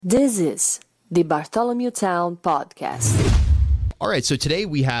This is the Bartholomew Town Podcast. All right, so today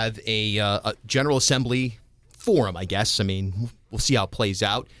we have a General Assembly forum, I guess. I mean, we'll see how it plays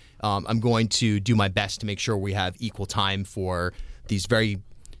out. I'm going to do my best to make sure we have equal time for these very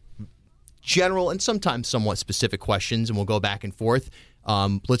general and sometimes somewhat specific questions, and we'll go back and forth.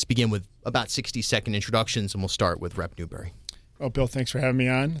 Let's begin with about 60-second introductions, and we'll start with Rep. Newberry. Well, Bill, thanks for having me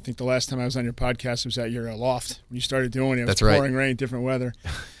on. I think the last time I was on your podcast was at your loft. When you started doing it, it was pouring rain, different weather.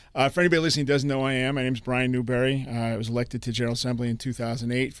 For anybody listening who doesn't know who I am, my name is Brian Newberry. I was elected to General Assembly in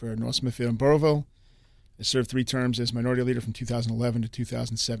 2008 for North Smithfield and Burrillville. I served 3 terms as minority leader from 2011 to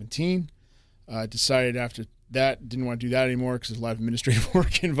 2017. Decided after that, didn't want to do that anymore because there's a lot of administrative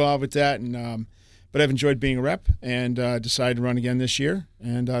work involved with that. But I've enjoyed being a rep and decided to run again this year.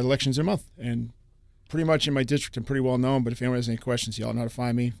 And elections in a month. And pretty much in my district, I'm pretty well known. But if anyone has any questions, y'all know how to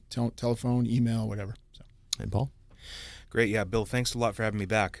find me. Telephone, email, whatever. So. And Paul? Great. Yeah, Bill, thanks a lot for having me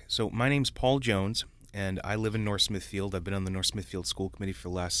back. So my name's Paul Jones, and I live in North Smithfield. I've been on the North Smithfield School Committee for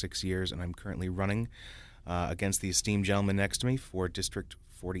the last 6 years, and I'm currently running against the esteemed gentleman next to me for District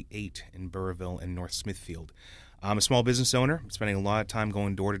 48 in Burrillville and North Smithfield. I'm a small business owner. I'm spending a lot of time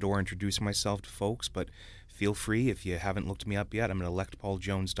going door to door introducing myself to folks, but feel free, if you haven't looked me up yet, I'm at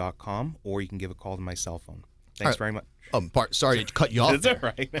electpauljones.com, or you can give a call to my cell phone. Thanks very much. Bart, sorry to cut you off. That's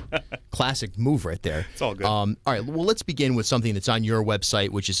all right. Classic move right there. It's all good. All right, well, let's begin with something that's on your website,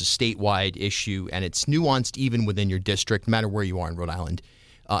 which is a statewide issue, and it's nuanced even within your district, no matter where you are in Rhode Island,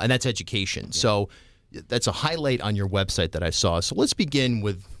 and that's education. Yeah. So that's a highlight on your website that I saw. So let's begin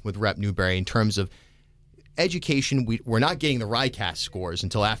with Rep. Newberry in terms of education. We're not getting the RICAS scores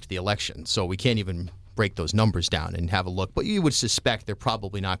until after the election, so we can't even break those numbers down and have a look. But you would suspect they're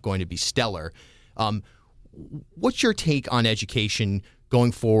probably not going to be stellar. What's your take on education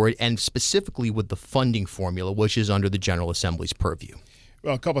going forward, and specifically with the funding formula, which is under the General Assembly's purview?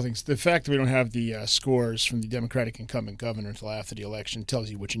 Well, a couple of things. The fact that we don't have the scores from the Democratic incumbent governor until after the election tells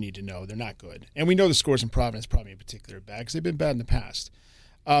you what you need to know. They're not good. And we know the scores in Providence probably in particular are bad because they've been bad in the past.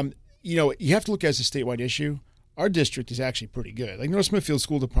 You have to look at it as a statewide issue. Our district is actually pretty good. Like North Smithfield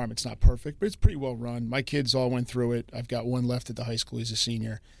School Department's not perfect, but it's pretty well run. My kids all went through it. I've got one left at the high school. He's a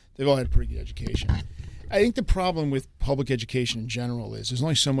senior. They've all had a pretty good education. I think the problem with public education in general is there's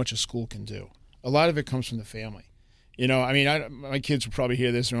only so much a school can do. A lot of it comes from the family. My kids will probably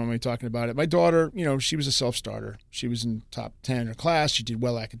hear this when I'm talking about it. My daughter, she was a self-starter. She was in top 10 in her class. She did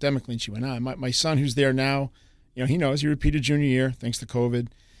well academically, and she went on. My son, who's there now, he knows. He repeated junior year thanks to COVID.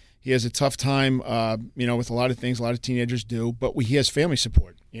 He has a tough time, with a lot of things a lot of teenagers do, but he has family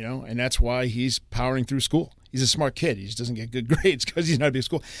support, and that's why he's powering through school. He's a smart kid. He just doesn't get good grades because he's not a big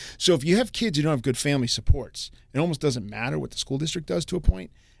school. So if you have kids who don't have good family supports, it almost doesn't matter what the school district does to a point.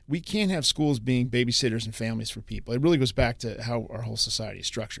 We can't have schools being babysitters and families for people. It really goes back to how our whole society is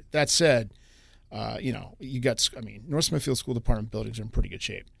structured. That said, North Smithfield School Department buildings are in pretty good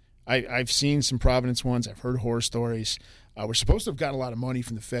shape. I've seen some Providence ones. I've heard horror stories. We're supposed to have gotten a lot of money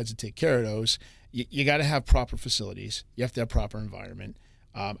from the feds to take care of those. You got to have proper facilities. You have to have proper environment.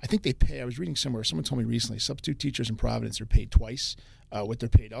 I think they pay. I was reading somewhere. Someone told me recently substitute teachers in Providence are paid twice what they're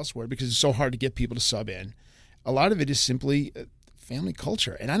paid elsewhere because it's so hard to get people to sub in. A lot of it is simply family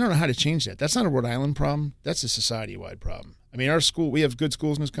culture, and I don't know how to change that. That's not a Rhode Island problem. That's a society-wide problem. I mean, our school, we have good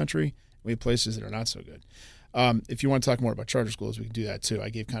schools in this country. We have places that are not so good. If you want to talk more about charter schools, we can do that too. I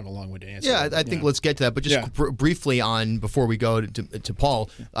gave kind of a long-winded answer. Yeah, I think let's get to that. But just briefly on, before we go to Paul,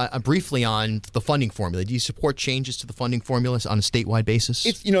 briefly on the funding formula. Do you support changes to the funding formula on a statewide basis?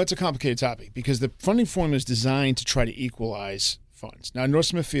 It's a complicated topic because the funding formula is designed to try to equalize funds. Now, in North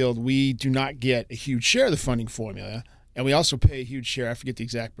Smithfield, we do not get a huge share of the funding formula, and we also pay a huge share. I forget the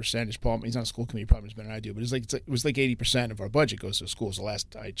exact percentage. Paul, he's on a school committee, probably knows better than I do, but it was like 80% of our budget goes to schools. The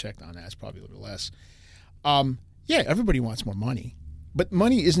last I checked on that, it's probably a little bit less. Everybody wants more money, but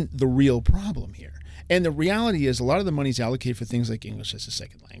money isn't the real problem here. And the reality is a lot of the money is allocated for things like English as a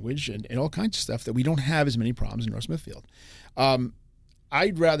second language and all kinds of stuff that we don't have as many problems in North Smithfield.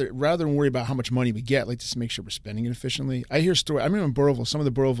 I'd rather than worry about how much money we get, like just make sure we're spending it efficiently. I hear stories. I remember in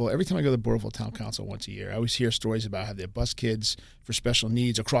Burrillville, every time I go to the Burrillville Town Council once a year, I always hear stories about how they bus kids for special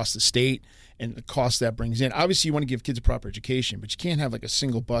needs across the state and the cost that brings in. Obviously, you want to give kids a proper education, but you can't have like a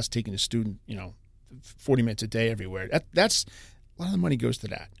single bus taking a student, 40 minutes a day everywhere. That's a lot of the money goes to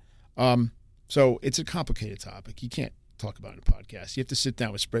that. So it's a complicated topic. You can't talk about it in a podcast. You have to sit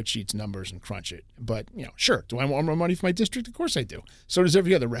down with spreadsheets, numbers, and crunch it. But, sure. Do I want more money for my district? Of course I do. So does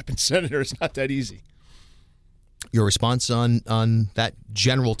every other rep and senator. It's not that easy. Your response on that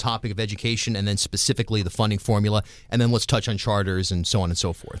general topic of education and then specifically the funding formula, and then let's touch on charters and so on and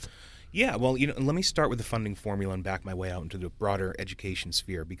so forth. Yeah, well, let me start with the funding formula and back my way out into the broader education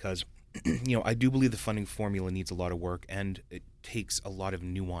sphere because, I do believe the funding formula needs a lot of work and it takes a lot of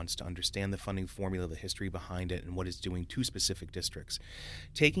nuance to understand the funding formula, the history behind it, and what it's doing to specific districts.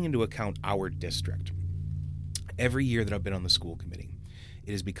 Taking into account our district, every year that I've been on the school committee,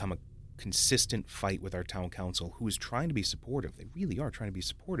 it has become a consistent fight with our town council, who is trying to be supportive. They really are trying to be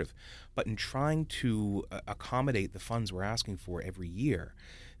supportive. But in trying to accommodate the funds we're asking for every year,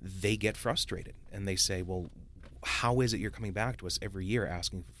 they get frustrated and they say, well, how is it you're coming back to us every year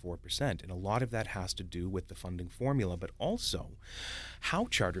asking for 4%? And a lot of that has to do with the funding formula, but also how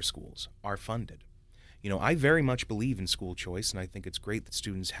charter schools are funded. I very much believe in school choice, and I think it's great that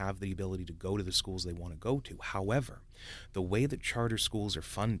students have the ability to go to the schools they want to go to. However, the way that charter schools are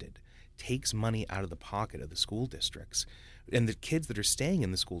funded takes money out of the pocket of the school districts and the kids that are staying in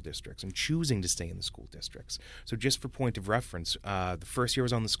the school districts and choosing to stay in the school districts. So just for point of reference, the first year I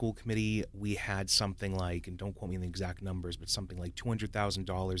was on the school committee, we had something like, and don't quote me on the exact numbers, but something like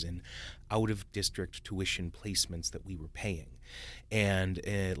 $200,000 in out-of-district tuition placements that we were paying. And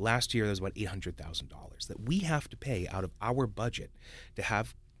last year there was about $800,000 that we have to pay out of our budget to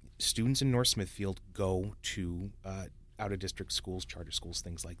have students in North Smithfield go to out-of-district schools, charter schools,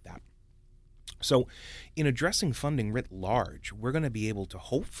 things like that. So in addressing funding writ large, we're going to be able to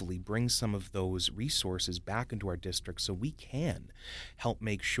hopefully bring some of those resources back into our district so we can help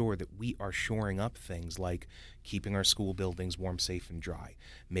make sure that we are shoring up things like keeping our school buildings warm, safe, and dry,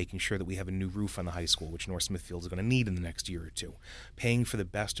 making sure that we have a new roof on the high school, which North Smithfield is going to need in the next year or two, paying for the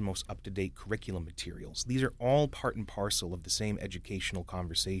best and most up-to-date curriculum materials. These are all part and parcel of the same educational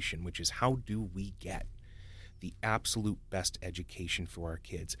conversation, which is how do we get the absolute best education for our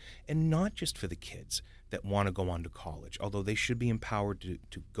kids, and not just for the kids that want to go on to college, although they should be empowered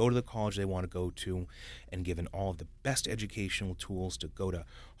to go to the college they want to go to and given all of the best educational tools to go to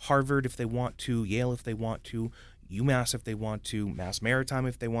Harvard if they want to, Yale if they want to, UMass if they want to, Mass Maritime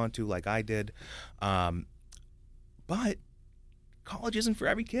if they want to, like I did. But college isn't for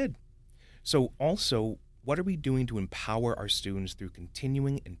every kid. So also, what are we doing to empower our students through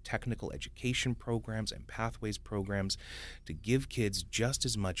continuing and technical education programs and pathways programs to give kids just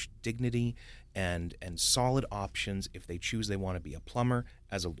as much dignity and solid options if they choose they want to be a plumber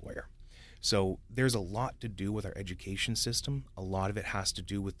as a lawyer? So there's a lot to do with our education system. A lot of it has to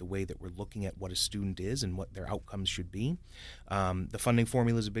do with the way that we're looking at what a student is and what their outcomes should be. The funding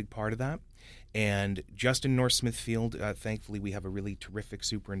formula is a big part of that. And just in North Smithfield, thankfully, we have a really terrific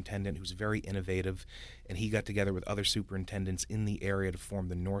superintendent who's very innovative, and he got together with other superintendents in the area to form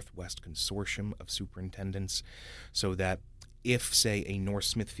the Northwest Consortium of Superintendents so that if, say, a North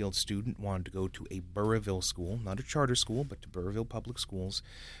Smithfield student wanted to go to a Burrillville school, not a charter school, but to Burrillville Public Schools,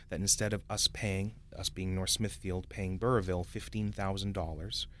 that instead of us being North Smithfield, paying Burrillville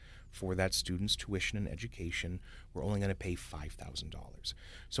 $15,000 for that student's tuition and education, we're only going to pay $5,000.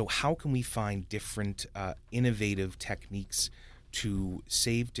 So how can we find different innovative techniques to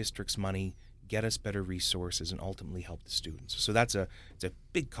save districts money, get us better resources, and ultimately help the students? So it's a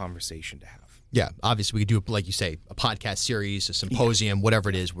big conversation to have. Yeah, obviously we could do, like you say, a podcast series, a symposium, whatever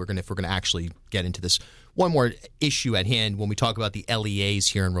it is. If we're gonna actually get into this. One more issue at hand when we talk about the LEAs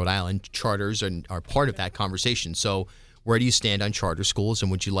here in Rhode Island, charters are part of that conversation. So where do you stand on charter schools,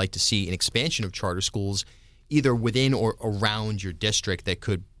 and would you like to see an expansion of charter schools either within or around your district that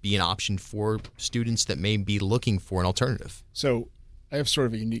could be an option for students that may be looking for an alternative? So I have sort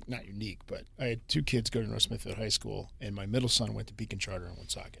of a not unique, but I had two kids go to North Smithfield High School, and my middle son went to Beacon Charter in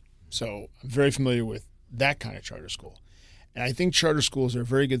Woonsocket. So I'm very familiar with that kind of charter school. And I think charter schools are a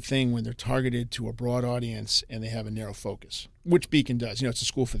very good thing when they're targeted to a broad audience and they have a narrow focus, which Beacon does. It's a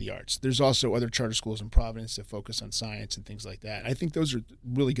school for the arts. There's also other charter schools in Providence that focus on science and things like that. I think those are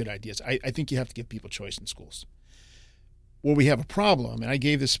really good ideas. I think you have to give people choice in schools. Well, we have a problem, and I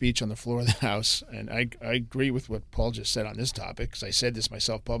gave this speech on the floor of the House, and I agree with what Paul just said on this topic, because I said this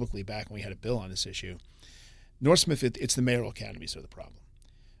myself publicly back when we had a bill on this issue. North Smithfield, it's the mayoral academies that are the problem.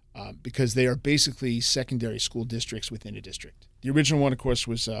 Because they are basically secondary school districts within a district. The original one, of course,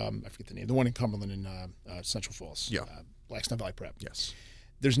 was, I forget the name, the one in Cumberland and Central Falls. Yeah. Blackstone Valley Prep. Yes.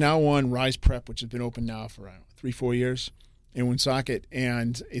 There's now one, Rise Prep, which has been open now for, 3-4 years in Woonsocket,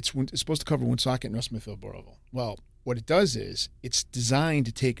 and it's supposed to cover Woonsocket, North Smithfield, Burrillville. Well, what it does is it's designed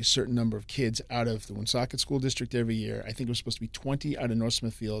to take a certain number of kids out of the Woonsocket School District every year. I think it was supposed to be 20 out of North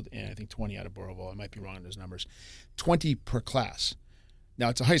Smithfield and I think 20 out of Burrillville. I might be wrong on those numbers. 20 per class. Now,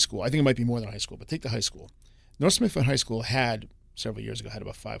 it's a high school. I think it might be more than a high school, but take the high school. North Smithfield High School several years ago, had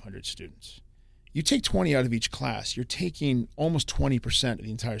about 500 students. You take 20 out of each class, you're taking almost 20% of the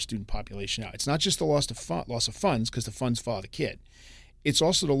entire student population out. It's not just the loss of funds, because the funds follow the kid. it's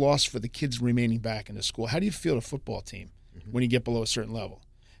also the loss for the kids remaining back in the school. How do you field a football team when you get below a certain level?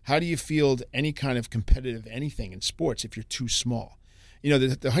 How do you field any kind of competitive anything in sports if you're too small?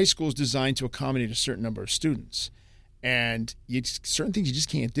 The high school is designed to accommodate a certain number of students, and certain things you just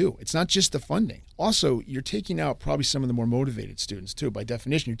can't do. It's not just the funding. Also, you're taking out probably some of the more motivated students too. By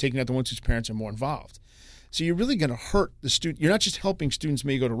definition, you're taking out the ones whose parents are more involved. So you're really going to hurt the student. You're not just helping students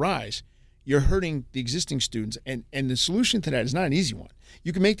maybe go to Rise. You're hurting the existing students, and the solution to that is not an easy one.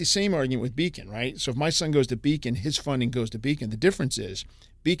 You can make the same argument with Beacon, right? So if my son goes to Beacon, his funding goes to Beacon. The difference is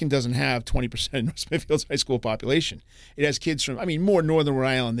Beacon doesn't have 20% of North Smithfield's high school population. It has kids from, more northern Rhode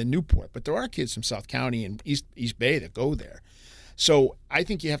Island than Newport, but there are kids from South County and East Bay that go there. So I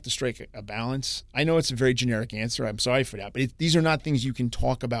think you have to strike a balance. I know it's a very generic answer. I'm sorry for that, but these are not things you can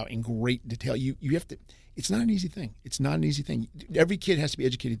talk about in great detail. You have to. It's not an easy thing. It's not an easy thing. Every kid has to be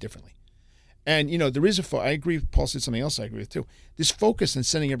educated differently. And, there is I agree with Paul said something else I agree with too. This focus on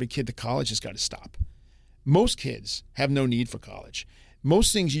sending every kid to college has got to stop. Most kids have no need for college.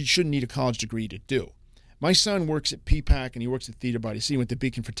 Most things you shouldn't need a college degree to do. My son works at PPAC and he works at Theater by the Sea. He went to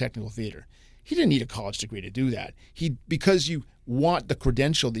Beacon for technical theater. He didn't need a college degree to do that. Because you want the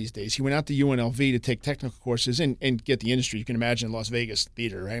credential these days, he went out to UNLV to take technical courses and get the industry. You can imagine Las Vegas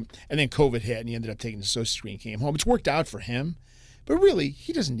theater, right? And then COVID hit and he ended up taking his associate's degree and came home. It's worked out for him. But really,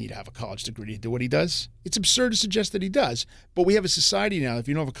 he doesn't need to have a college degree to do what he does. It's absurd to suggest that he does. But we have a society now, if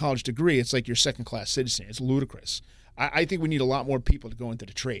you don't have a college degree, it's like you're second-class citizen. It's ludicrous. I think we need a lot more people to go into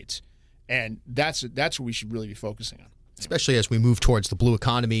the trades. And that's what we should really be focusing on. Especially as we move towards the blue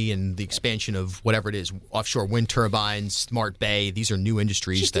economy and the expansion of whatever it is, offshore wind turbines, smart bay. These are new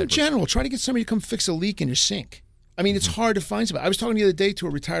industries. Just in general, try to get somebody to come fix a leak in your sink. It's hard to find somebody. I was talking the other day to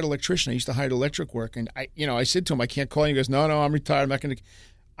a retired electrician. I used to hire electric work, and I said to him, I can't call you. He goes, no, I'm retired. I'm not going to.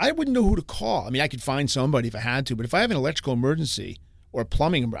 I wouldn't know who to call. I could find somebody if I had to, but if I have an electrical emergency or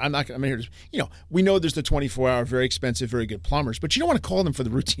plumbing, I'm not. I'm here to. We know there's the 24-hour, very expensive, very good plumbers, but you don't want to call them for the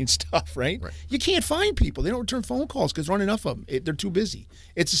routine stuff, right? You can't find people. They don't return phone calls because there aren't enough of them. They're too busy.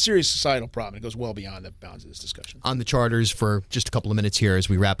 It's a serious societal problem. It goes well beyond the bounds of this discussion. On the charters, for just a couple of minutes here as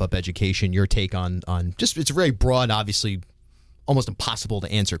we wrap up education, your take on just it's a very broad, obviously, almost impossible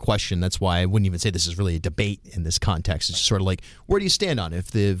to answer question. That's why I wouldn't even say this is really a debate in this context. It's just sort of like, where do you stand on it?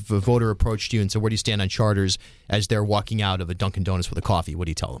 If the voter approached you and said, where do you stand on charters as they're walking out of a Dunkin' Donuts with a coffee, what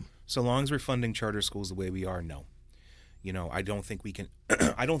do you tell them? So long as we're funding charter schools the way we are, no. I don't think we can.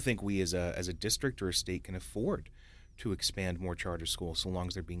 I don't think we as a district or a state can afford to expand more charter schools so long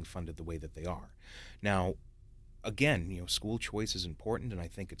as they're being funded the way that they are. Now, again, school choice is important, and I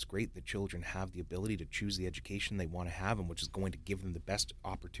think it's great that children have the ability to choose the education they want to have and which is going to give them the best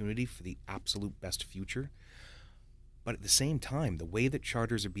opportunity for the absolute best future. But at the same time, the way that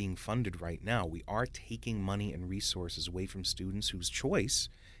charters are being funded right now, we are taking money and resources away from students whose choice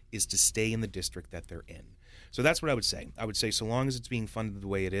is to stay in the district that they're in. So that's what I would say. I would say so long as it's being funded the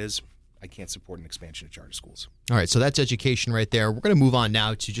way it is, I can't support an expansion of charter schools. All right, so that's education right there. We're going to move on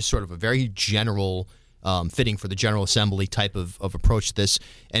now to just sort of a very general fitting for the General Assembly type of approach to this.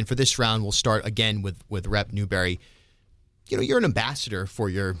 And for this round, we'll start again with Rep. Newberry. You're an ambassador for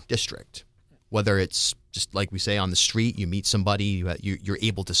your district. Whether it's just like we say on the street, you meet somebody, you're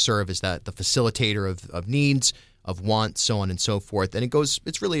able to serve as the facilitator of needs, of wants, so on and so forth. And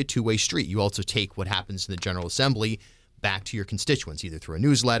it's really a two-way street. You also take what happens in the General Assembly back to your constituents, either through a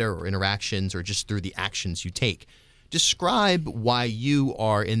newsletter or interactions or just through the actions you take. Describe why you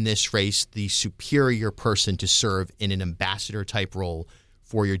are in this race the superior person to serve in an ambassador-type role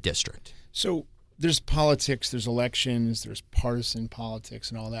for your district. So there's politics, there's elections, there's partisan politics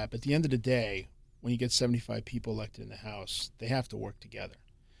and all that. But at the end of the day, when you get 75 people elected in the House, they have to work together.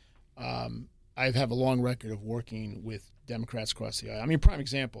 I have a long record of working with Democrats across the aisle. Prime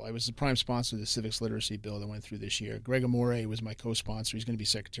example, I was the prime sponsor of the civics literacy bill that went through this year. Greg Amore was my co-sponsor. He's going to be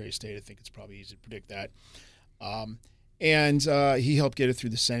Secretary of State. I think it's probably easy to predict that. And he helped get it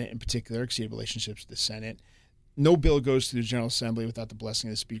through the Senate in particular because he had relationships with the Senate. No bill goes through the General Assembly without the blessing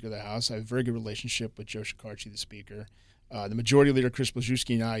of the Speaker of the House. I have a very good relationship with Joe Shikarchi, the Speaker. The Majority Leader, Chris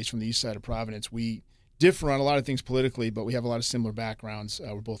Blazewski, and I, he's from the east side of Providence. We differ on a lot of things politically, but we have a lot of similar backgrounds.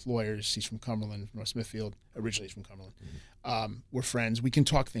 We're both lawyers. He's from Cumberland, from North Smithfield. Originally he's from Cumberland. We're friends. We can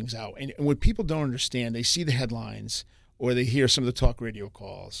talk things out. And what people don't understand, they see the headlines or they hear some of the talk radio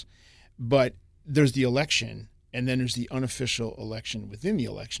calls, but there's the election, and then there's the unofficial election within the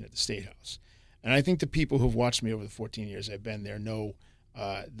election at the State House. And I think the people who have watched me over the 14 years I've been there know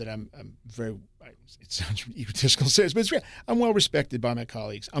that I'm very, it sounds egotistical to say this, but it's real. I'm well respected by my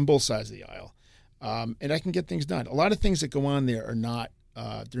colleagues on both sides of the aisle. And I can get things done. A lot of things that go on there are not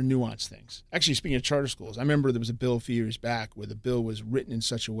they're nuanced things. Actually, speaking of charter schools, I remember there was a bill a few years back where the bill was written in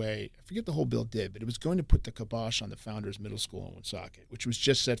such a way, I forget the whole bill did, but it was going to put the kibosh on the Founders Middle School in Woonsocket, which was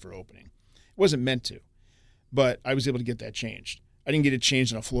just set for opening. It wasn't meant to, but I was able to get that changed. I didn't get it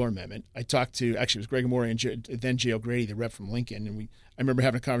changed on a floor amendment. I talked to, actually it was Greg Amore and then J. O'Grady, the rep from Lincoln, and I remember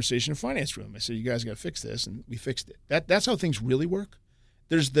having a conversation in the finance room. I said, you guys got to fix this, and we fixed it. That's how things really work.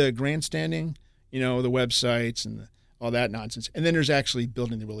 There's the grandstanding, the websites and all that nonsense. And then there's actually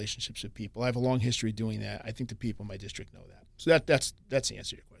building the relationships with people. I have a long history doing that. I think the people in my district know that. So that's the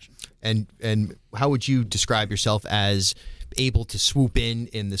answer to your question. And how would you describe yourself as able to swoop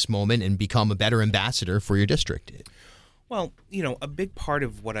in this moment and become a better ambassador for your district? Well, a big part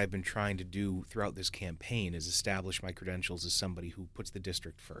of what I've been trying to do throughout this campaign is establish my credentials as somebody who puts the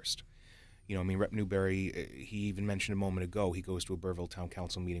district first. Rep Newberry, he even mentioned a moment ago, he goes to a Burrillville Town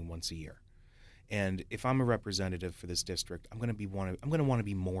Council meeting once a year. And if I'm a representative for this district, I'm going to want to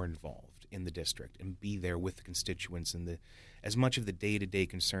be more involved in the district and be there with the constituents and as much of the day-to-day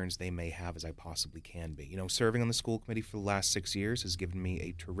concerns they may have as I possibly can be. Serving on the school committee for the last 6 years has given me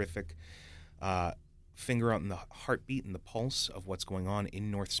a terrific finger out in the heartbeat and the pulse of what's going on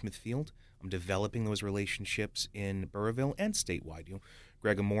in North Smithfield. I'm developing those relationships in Burrillville and statewide.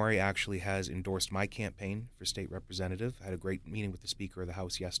 Greg Amore actually has endorsed my campaign for state representative. I had a great meeting with the Speaker of the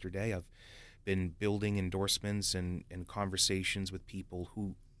House yesterday. I've been building endorsements and conversations with people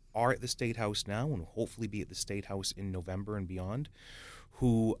who are at the State House now and will hopefully be at the State House in November and beyond,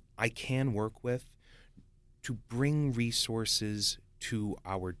 who I can work with to bring resources to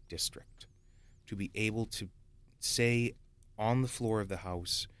our district, to be able to say on the floor of the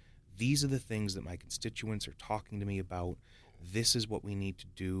House, these are the things that my constituents are talking to me about. This is what we need to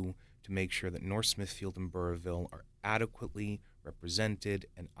do to make sure that North Smithfield and Burrillville are adequately represented,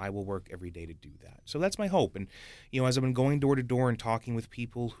 and I will work every day to do that. So that's my hope. And, as I've been going door to door and talking with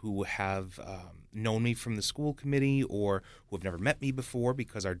people who have known me from the school committee or who have never met me before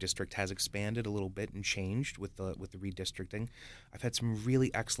because our district has expanded a little bit and changed with the redistricting, I've had some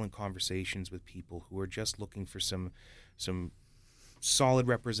really excellent conversations with people who are just looking for some solid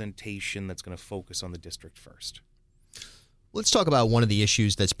representation that's going to focus on the district first. Let's talk about one of the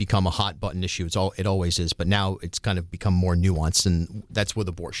issues that's become a hot button issue. It always is, but now it's kind of become more nuanced, and that's with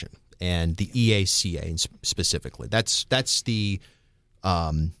abortion and the EACA specifically. That's the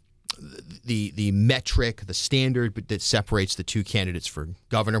metric, the standard that separates the two candidates for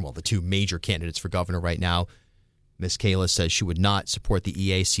governor. Well, the two major candidates for governor right now. Ms. Kayla says she would not support the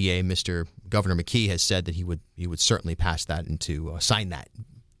EACA. Mr. Governor McKee has said that he would certainly pass that into sign that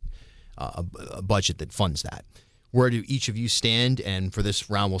a budget that funds that. Where do each of you stand? And for this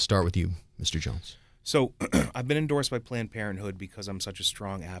round, we'll start with you, Mr. Jones. So I've been endorsed by Planned Parenthood because I'm such a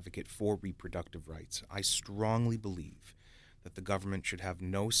strong advocate for reproductive rights. I strongly believe that the government should have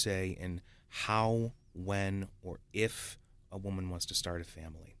no say in how, when, or if a woman wants to start a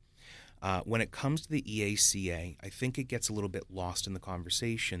family. When it comes to the EACA, I think it gets a little bit lost in the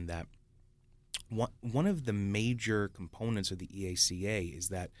conversation that one of the major components of the EACA is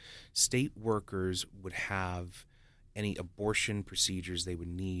that state workers would have any abortion procedures they would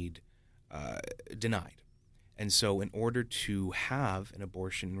need denied. And so in order to have an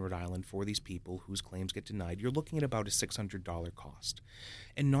abortion in Rhode Island for these people whose claims get denied, you're looking at about a $600 cost.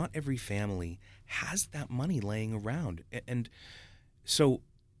 And not every family has that money laying around. And so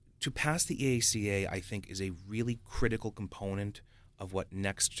to pass the EACA, I think, is a really critical component of what the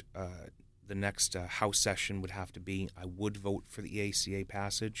next House session would have to be. I would vote for the EACA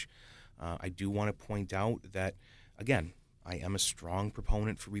passage. I do want to point out that, again, I am a strong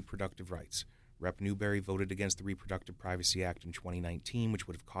proponent for reproductive rights. Rep. Newberry voted against the Reproductive Privacy Act in 2019, which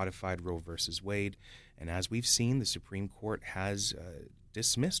would have codified Roe v. Wade. And as we've seen, the Supreme Court has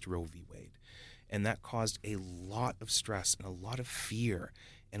dismissed Roe v. Wade. And that caused a lot of stress and a lot of fear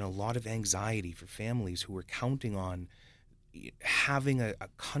and a lot of anxiety for families who were counting on having a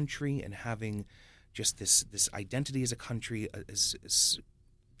country and having just this identity as a country, is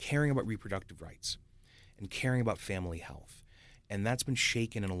caring about reproductive rights and caring about family health. And that's been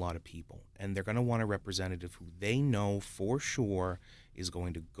shaken in a lot of people. And they're going to want a representative who they know for sure is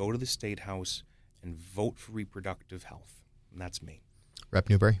going to go to the State House and vote for reproductive health. And that's me. Rep.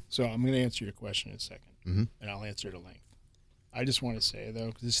 Newberry? So I'm going to answer your question in a second, and I'll answer it at length. I just want to say, though,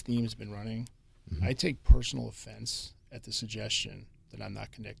 because this theme has been running, I take personal offense at the suggestion that I'm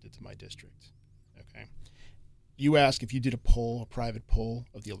not connected to my district. Okay. You ask if you did a private poll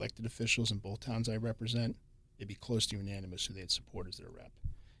of the elected officials in both towns I represent, it'd be close to unanimous who they'd support as their rep.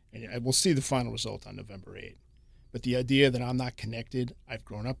 And we'll see the final result on November 8th. But the idea that I'm not connected, I've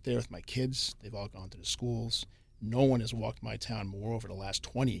grown up there with my kids. They've all gone to the schools. No one has walked my town more over the last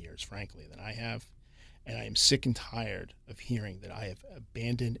 20 years, frankly, than I have. And I am sick and tired of hearing that I have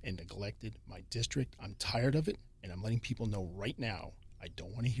abandoned and neglected my district. I'm tired of it, and I'm letting people know right now I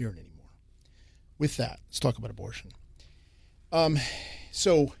don't want to hear it anymore. With that, let's talk about abortion.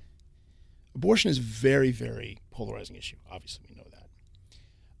 So abortion is a very, very polarizing issue. Obviously, we know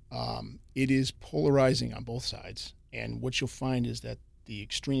that. It is polarizing on both sides, and what you'll find is that the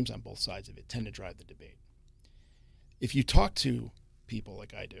extremes on both sides of it tend to drive the debate. If you talk to people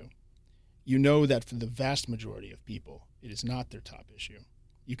like I do, you know that for the vast majority of people, it is not their top issue.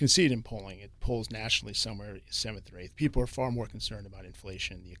 You can see it in polling. It polls nationally somewhere 7th or 8th. People are far more concerned about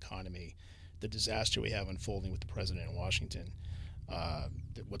inflation, the economy, the disaster we have unfolding with the president in Washington.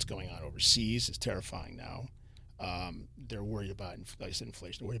 What's going on overseas is terrifying now. They're worried about, like I said,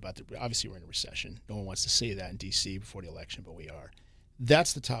 inflation. They're worried about, obviously we're in a recession. No one wants to say that in D.C. before the election, but we are.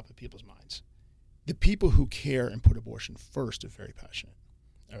 That's the top of people's minds. The people who care and put abortion first are very passionate.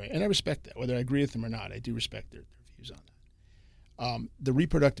 All right, and I respect that. Whether I agree with them or not, I do respect their views on that. The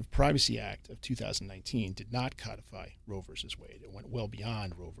Reproductive Privacy Act of 2019 did not codify Roe versus Wade. It went well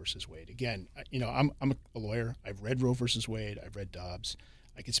beyond Roe versus Wade. Again, I'm a lawyer. I've read Roe versus Wade. I've read Dobbs.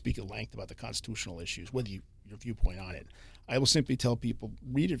 I can speak at length about the constitutional issues, whether your viewpoint on it. I will simply tell people,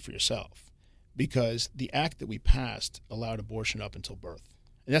 read it for yourself, because the act that we passed allowed abortion up until birth.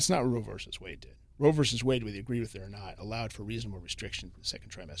 And that's not what Roe versus Wade did. Roe versus Wade, whether you agree with it or not, allowed for reasonable restriction for the second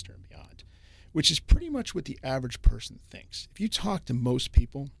trimester and beyond, which is pretty much what the average person thinks. If you talk to most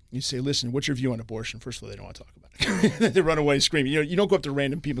people, you say, listen, what's your view on abortion? First of all, they don't want to talk about it. They run away screaming. You don't go up to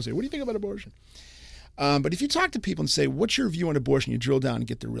random people and say, what do you think about abortion? But if you talk to people and say, what's your view on abortion? You drill down and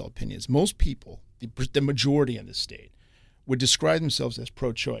get their real opinions. Most people, the majority in this state, would describe themselves as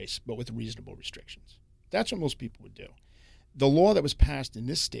pro-choice, but with reasonable restrictions. That's what most people would do. The law that was passed in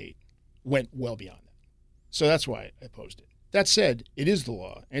this state went well beyond that. So that's why I opposed it. That said, it is the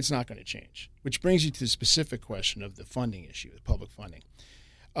law, and it's not going to change, which brings you to the specific question of the funding issue, the public funding.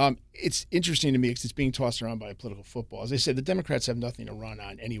 It's interesting to me because it's being tossed around by political football. As I said, the Democrats have nothing to run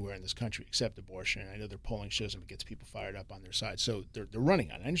on anywhere in this country except abortion. I know their polling shows them it gets people fired up on their side. So they're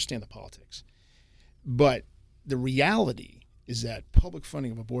running on it. I understand the politics. But the reality is that public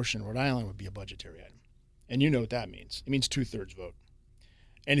funding of abortion in Rhode Island would be a budgetary item. And you know what that means. It means 2/3 vote.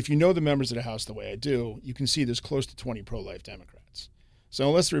 And if you know the members of the House the way I do, you can see there's close to 20 pro-life Democrats. So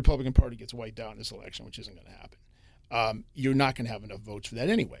unless the Republican Party gets wiped out in this election, which isn't going to happen, you're not going to have enough votes for that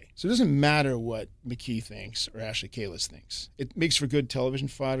anyway. So it doesn't matter what McKee thinks or Ashley Kalis thinks. It makes for good television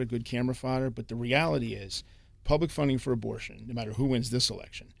fodder, good camera fodder, but the reality is public funding for abortion, no matter who wins this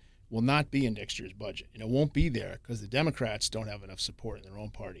election, will not be in next year's budget. And it won't be there because the Democrats don't have enough support in their own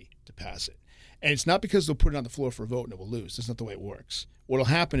party to pass it. And it's not because they'll put it on the floor for a vote and it will lose. That's not the way it works. What will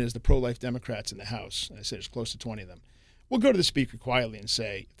happen is the pro-life Democrats in the House, and I said there's close to 20 of them, will go to the Speaker quietly and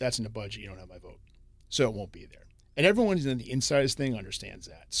say, if that's in the budget, you don't have my vote. So it won't be there. And everyone who's in the inside of this thing understands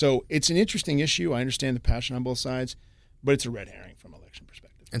that. So it's an interesting issue. I understand the passion on both sides, but it's a red herring from an election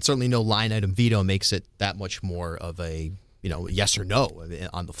perspective. And certainly no line item veto makes it that much more of a yes or no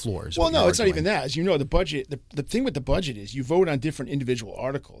on the floor. Well, no, it's not even that. As you know, the budget, the thing with the budget is you vote on different individual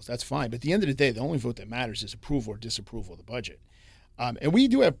articles. That's fine. But at the end of the day, the only vote that matters is approval or disapproval of the budget. And we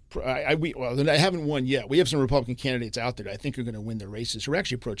do have, I haven't won yet. We have some Republican candidates out there that I think are going to win their races who are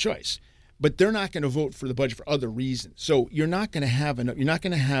actually pro-choice. But they're not going to vote for the budget for other reasons. So you're not going to have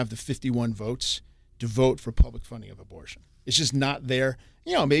the 51 votes to vote for public funding of abortion. It's just not there.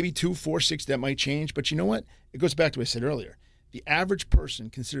 Maybe 2, 4, 6, that might change. But you know what? It goes back to what I said earlier. The average person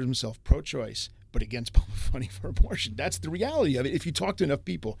considers himself pro-choice but against public funding for abortion. That's the reality of it. If you talk to enough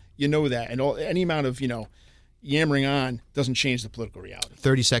people, you know that. And any amount of, yammering on doesn't change the political reality.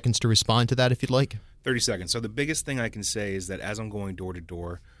 30 seconds to respond to that if you'd like. 30 seconds. So the biggest thing I can say is that as I'm going door to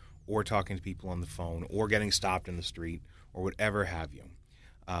door or talking to people on the phone or getting stopped in the street or whatever have you,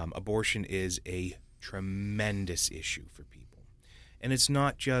 abortion is a tremendous issue for people. And it's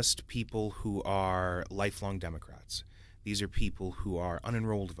not just people who are lifelong Democrats. These are people who are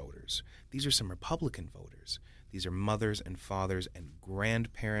unenrolled voters. These are some Republican voters. These are mothers and fathers and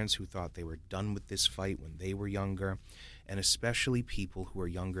grandparents who thought they were done with this fight when they were younger, and especially people who are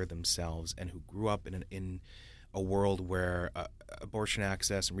younger themselves and who grew up in a world where abortion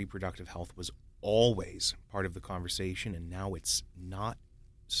access and reproductive health was always part of the conversation, and now it's not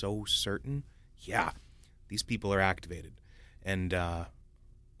so certain. Yeah, these people are activated. And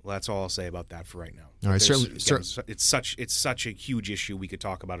well, that's all I'll say about that for right now. All right, it's such a huge issue. We could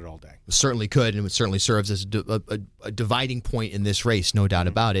talk about it all day. Certainly could, and it certainly serves as a dividing point in this race, no doubt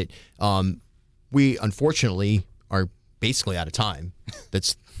about it. We unfortunately are basically out of time.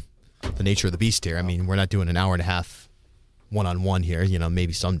 That's the nature of the beast here. I mean, we're not doing an hour and a half one-on-one here,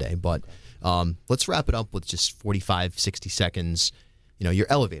 maybe someday. But let's wrap it up with just 45, 60 seconds, your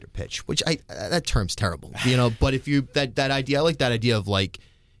elevator pitch, which that term's terrible, but if you, that idea, I like that idea of like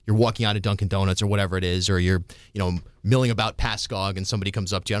you're walking out of Dunkin' Donuts or whatever it is, or you're, milling about Pascagoula and somebody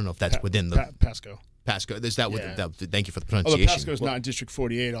comes up to you. I don't know if that's within the... Pasco. Is that with thank you for the pronunciation. Although Pasco's not in District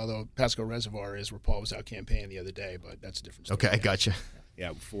 48, although Pasco Reservoir is where Paul was out campaigning the other day, but that's a different story. Okay, I gotcha.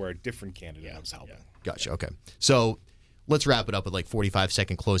 Yeah, for a different candidate I was helping. Gotcha, okay. So let's wrap it up with like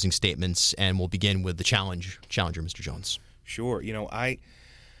 45-second closing statements, and we'll begin with the challenger, Mr. Jones. Sure.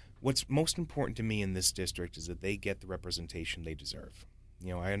 What's most important to me in this district is that they get the representation they deserve.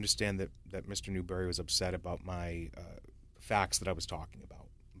 I understand that Mr. Newberry was upset about my facts that I was talking about,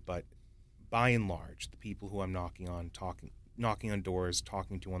 but by and large, the people who I'm knocking on doors,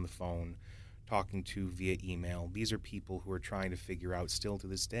 talking to on the phone, talking to via email, these are people who are trying to figure out still to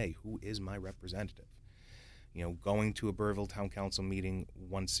this day, who is my representative? Going to a Burrillville Town Council meeting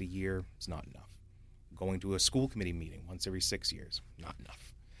once a year is not enough. Going to a school committee meeting once every 6 years, not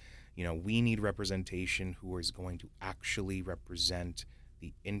enough. We need representation who is going to actually represent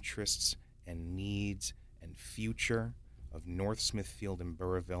the interests and needs and future of North Smithfield and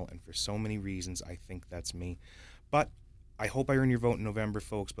Burrillville, and for so many reasons, I think that's me. But I hope I earn your vote in November,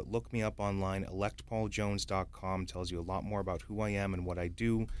 folks, but look me up online. electpauljones.com tells you a lot more about who I am and what I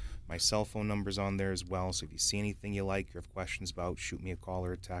do. My cell phone number's on there as well, so if you see anything you like or have questions about, shoot me a call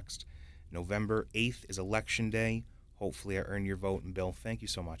or a text. November 8th is Election Day. Hopefully I earn your vote, and Bill, thank you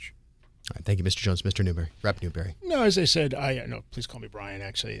so much. All right, thank you, Mr. Jones. Mr. Newberry, Rep. Newberry. No, as I said, no, please call me Brian,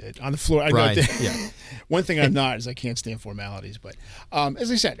 actually. On the floor. Brian, One thing I'm not is I can't stand formalities. But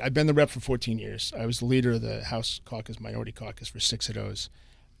as I said, I've been the rep for 14 years. I was the leader of the House Caucus, Minority Caucus for 6 of those.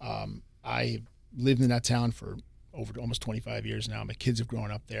 I lived in that town for over almost 25 years now. My kids have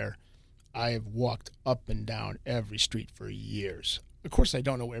grown up there. I have walked up and down every street for years. Of course, I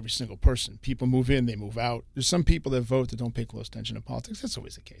don't know every single person. People move in, they move out. There's some people that vote that don't pay close attention to politics. That's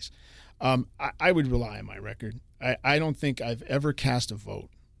always the case. I would rely on my record. I don't think I've ever cast a vote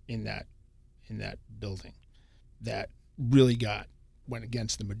in that building that really went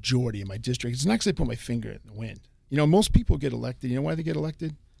against the majority of my district. It's not because I put my finger in the wind. Most people get elected. You know why they get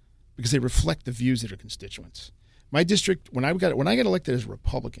elected? Because they reflect the views of their constituents. My district, when I got elected as a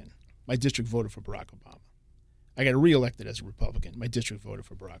Republican, my district voted for Barack Obama. I got reelected as a Republican. My district voted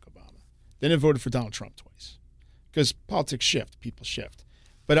for Barack Obama. Then it voted for Donald Trump twice. Because politics shift, people shift.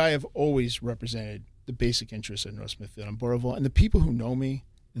 But I have always represented the basic interests of North Smithfield and Burrillville. And the people who know me,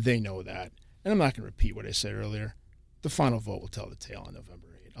 they know that. And I'm not going to repeat what I said earlier. The final vote will tell the tale on November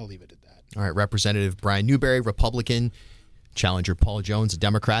 8th. I'll leave it at that. All right, Representative Brian Newberry, Republican. Challenger Paul Jones, a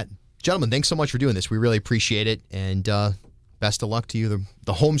Democrat. Gentlemen, thanks so much for doing this. We really appreciate it. And best of luck to you,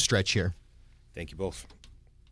 the home stretch here. Thank you both.